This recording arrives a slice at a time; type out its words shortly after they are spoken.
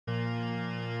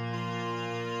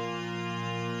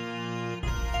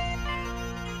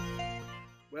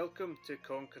Welcome to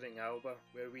Conquering Alba,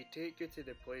 where we take you to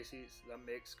the places that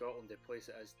make Scotland the place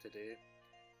it is today.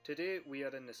 Today we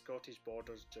are in the Scottish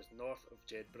borders just north of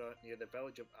Jedburgh near the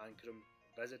village of Ancrum,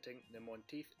 visiting the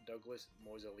Monteath Douglas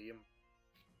Mausoleum.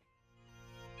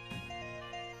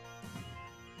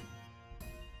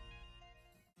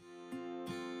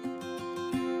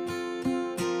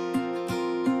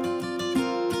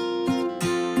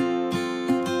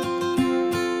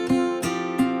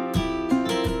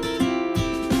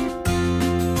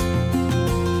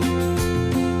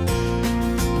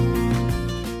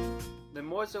 The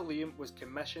mausoleum was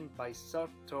commissioned by Sir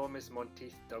Thomas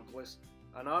Monteath Douglas,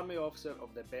 an army officer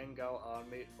of the Bengal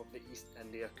Army of the East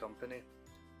India Company.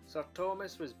 Sir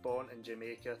Thomas was born in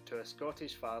Jamaica to a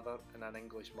Scottish father and an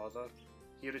English mother.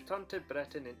 He returned to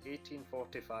Britain in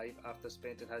 1845 after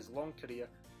spending his long career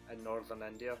in northern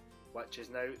India, which is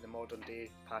now the modern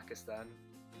day Pakistan.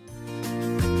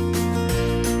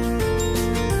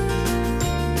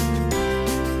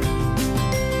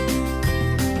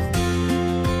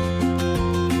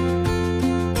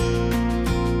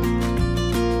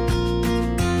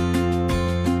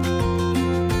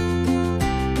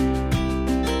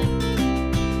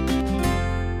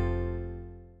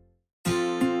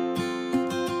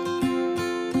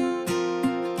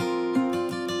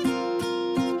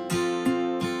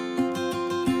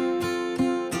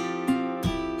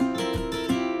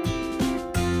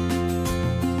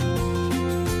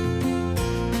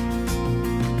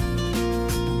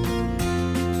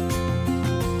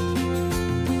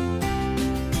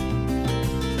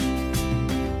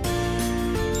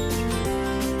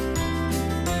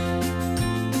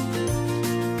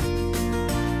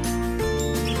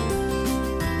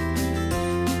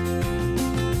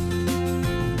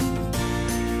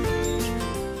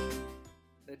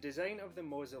 The design of the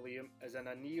mausoleum is in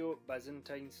a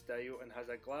neo-Byzantine style and has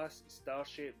a glass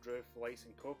star-shaped roof lights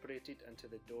incorporated into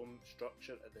the dome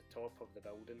structure at the top of the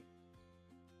building.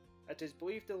 It is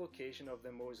believed the location of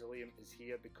the mausoleum is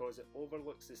here because it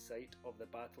overlooks the site of the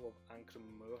Battle of Ancrum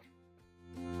Moor.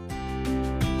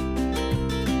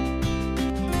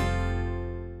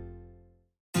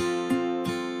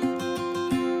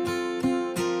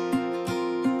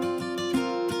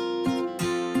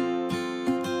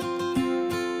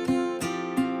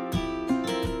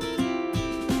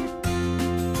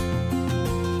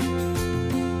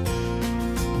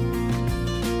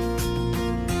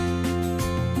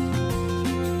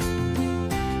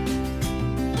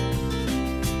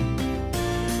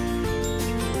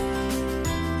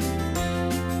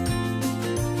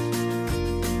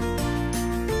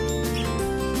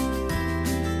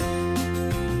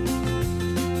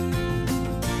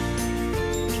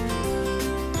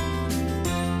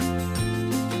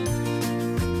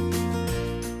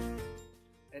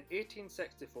 In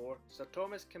 1864, Sir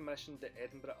Thomas commissioned the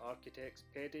Edinburgh architects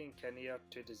Peddy and Kinnear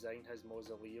to design his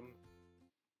mausoleum.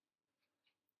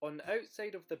 On the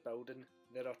outside of the building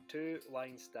there are two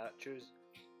lying statues,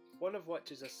 one of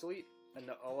which is asleep and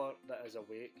the other that is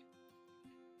awake.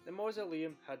 The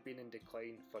mausoleum had been in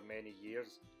decline for many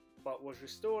years, but was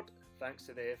restored thanks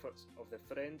to the efforts of the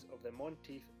Friends of the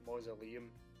Monteath Mausoleum,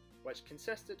 which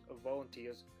consisted of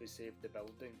volunteers who saved the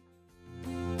building.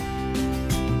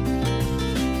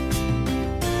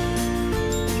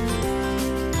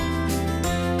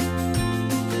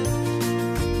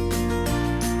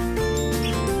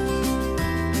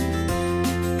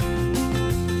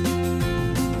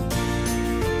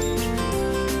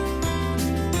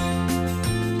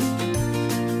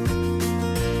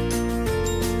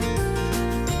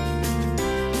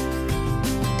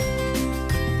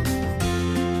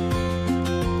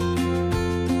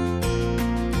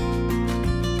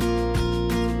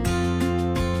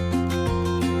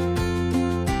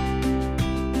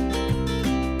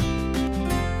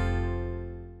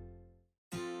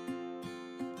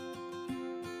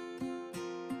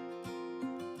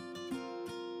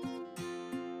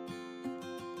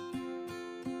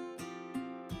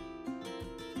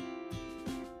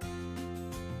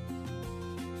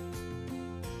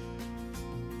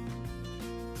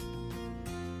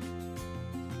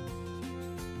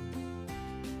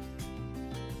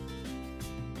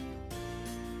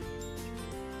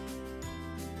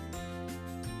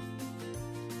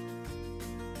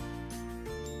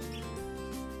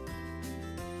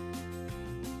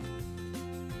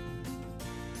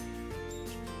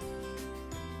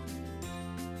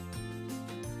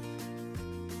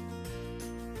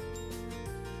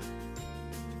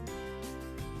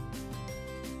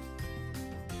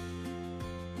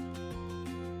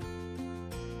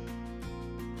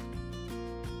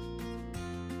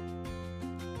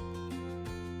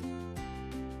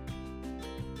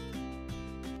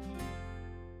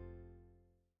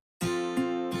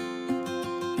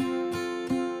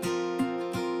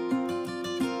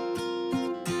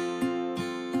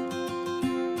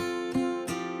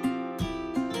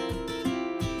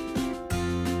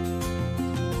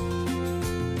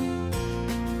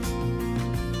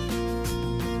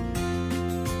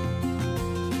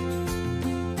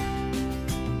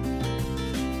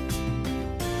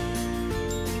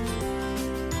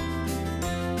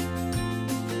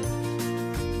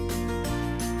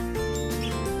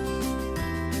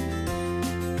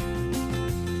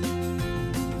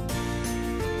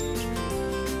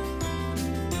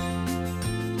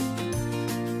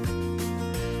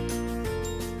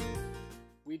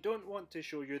 don't want to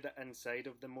show you the inside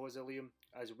of the mausoleum,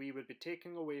 as we would be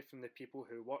taking away from the people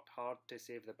who worked hard to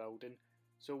save the building,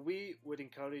 so we would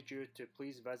encourage you to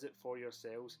please visit for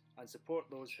yourselves and support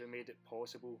those who made it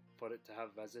possible for it to have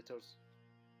visitors.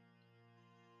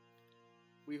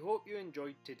 We hope you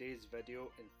enjoyed today's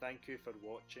video and thank you for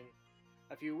watching.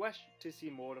 If you wish to see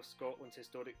more of Scotland's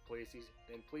historic places,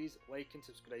 then please like and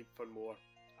subscribe for more.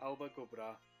 Alba go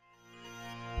bra.